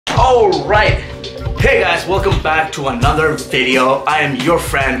Alright, hey guys, welcome back to another video. I am your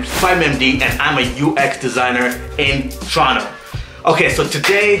friend, 5MD, and I'm a UX designer in Toronto. Okay, so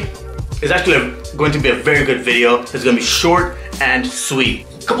today is actually going to be a very good video. It's going to be short and sweet.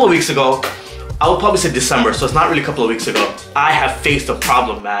 A couple of weeks ago, I would probably say December, so it's not really a couple of weeks ago, I have faced a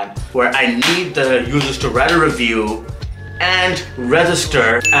problem, man, where I need the users to write a review and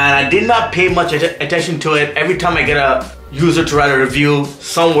register, and I did not pay much attention to it. Every time I get a user to write a review,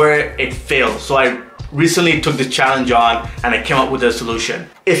 somewhere it fails. So I recently took this challenge on and I came up with a solution.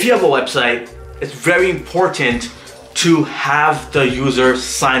 If you have a website, it's very important to have the user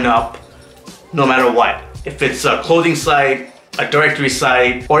sign up no matter what. If it's a clothing site, a directory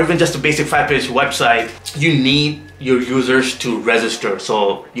site, or even just a basic 5-page website, you need your users to register.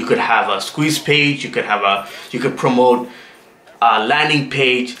 So you could have a squeeze page, you could promote a landing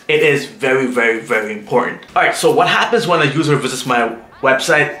page. It is very, very, very important. All right, so what happens when a user visits my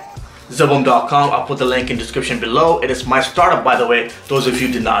website, zaboom.com? I'll put the link in the description below. It is my startup, by the way, those of you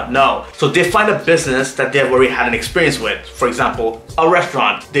who did not know. So they find a business that they've already had an experience with. For example, a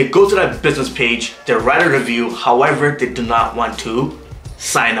restaurant. They go to that business page, they write a review, however, they do not want to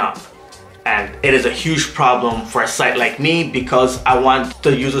sign up. And it is a huge problem for a site like me because I want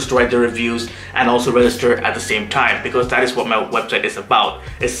the users to write their reviews and also register at the same time, because that is what my website is about.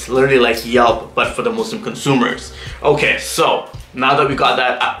 It's literally like Yelp, but for the Muslim consumers. Okay, so now that we got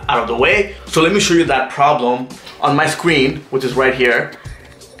that out of the way, so let me show you that problem on my screen, which is right here,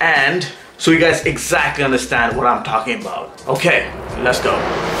 and so you guys exactly understand what I'm talking about. Okay, let's go.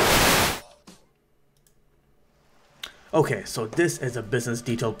 Okay, so this is a business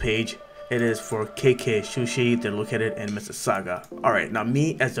detail page. It is for KK Sushi. They're located in Mississauga. All right, now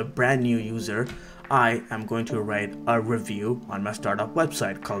me as a brand new user, I am going to write a review on my startup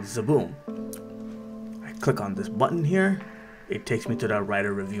website called Zaboom. I click on this button here. It takes me to the write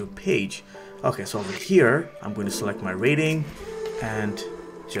a review page. Okay, so over here, I'm going to select my rating and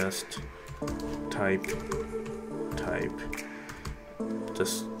just type. I'm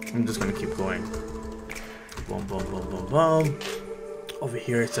just going to keep going. Boom, boom, boom, boom, boom. Over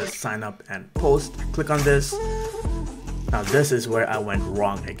here it says sign up and post. I click on this. Now this is where I went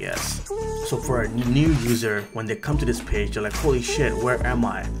wrong, I guess. So for a new user, when they come to this page, they're like, holy shit, where am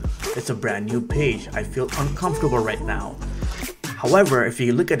I? It's a brand new page. I feel uncomfortable right now. However, if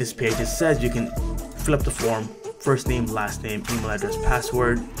you look at this page, it says you can fill up the form, first name, last name, email address,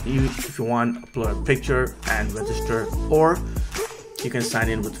 password. If you want, upload a picture and register, or you can sign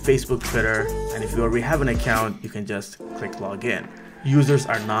in with Facebook, Twitter, and if you already have an account, you can just click login. Users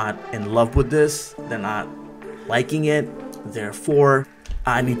are not in love with this, they're not liking it, therefore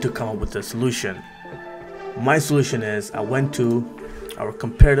I need to come up with a solution. My solution is I went to our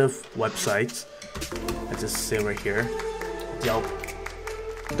comparative websites. I just say right here, Yelp.ca.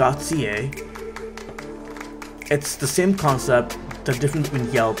 It's the same concept. The difference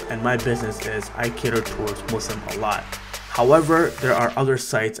between Yelp and my business is I cater towards Muslim a lot. However, there are other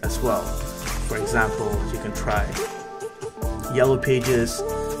sites as well. For example, you can try Yellow Pages,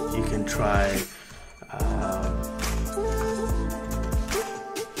 you can try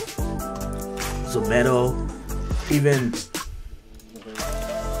Zomato, even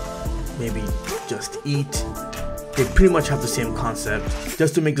maybe Just Eat. They pretty much have the same concept.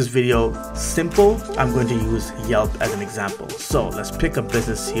 Just to make this video simple, I'm going to use Yelp as an example. So let's pick a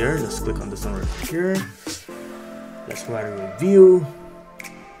business here. Let's click on this one right here. Let's write a review.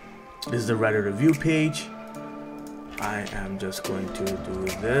 This is the write a review page. I am just going to do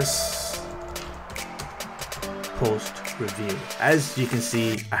this, post review. As you can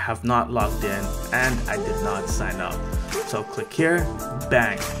see, I have not logged in and I did not sign up. So click here,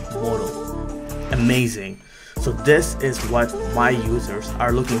 bang, modal, amazing. So this is what my users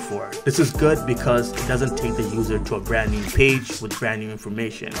are looking for. This is good because it doesn't take the user to a brand new page with brand new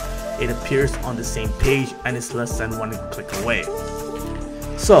information. It appears on the same page and it's less than one click away.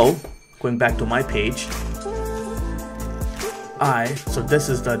 So going back to my page, so this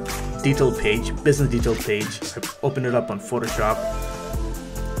is the detail page, business detail page. I opened it up on Photoshop.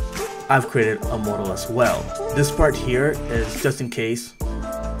 I've created a model as well. This part here is just in case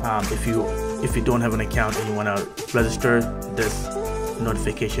if you don't have an account and you want to register, this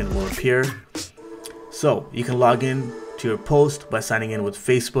notification will appear. So you can log in to your post by signing in with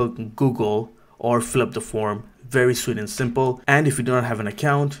Facebook, Google, or fill up the form. Very sweet and simple. And if you do not have an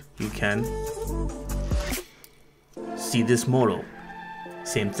account, you can see this modal.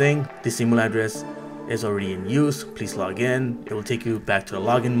 Same thing, this email address is already in use. Please log in. It will take you back to the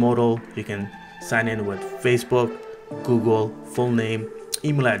login modal. You can sign in with Facebook, Google, full name,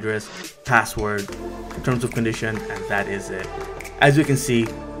 email address, password, terms of condition, and that is it. As you can see,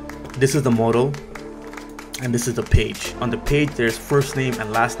 This is the modal, and this is the page. On the page, there's first name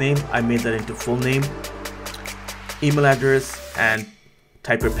and last name. I made that into full name, email address, and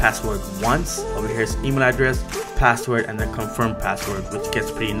type your password once. Over here is email address, password, and then confirm password, which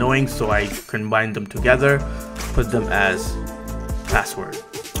gets pretty annoying, so I combine them together, put them as password.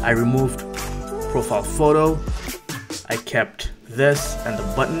 I removed profile photo. I kept this and the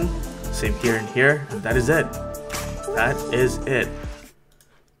button, same here and here, and that is it. That is it.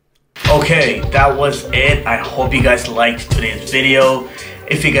 Okay, that was it. I hope you guys liked today's video.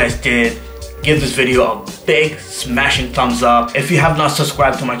 If you guys did, give this video a big smashing thumbs up. If you have not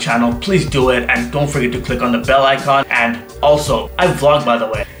subscribed to my channel, please do it, and don't forget to click on the bell icon. And also, I vlog, by the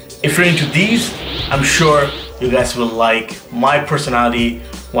way. If you're into these, I'm sure you guys will like my personality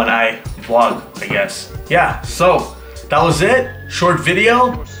when I vlog, I guess. Yeah, so that was it. Short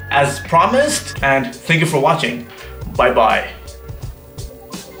video as promised, and thank you for watching. Bye bye.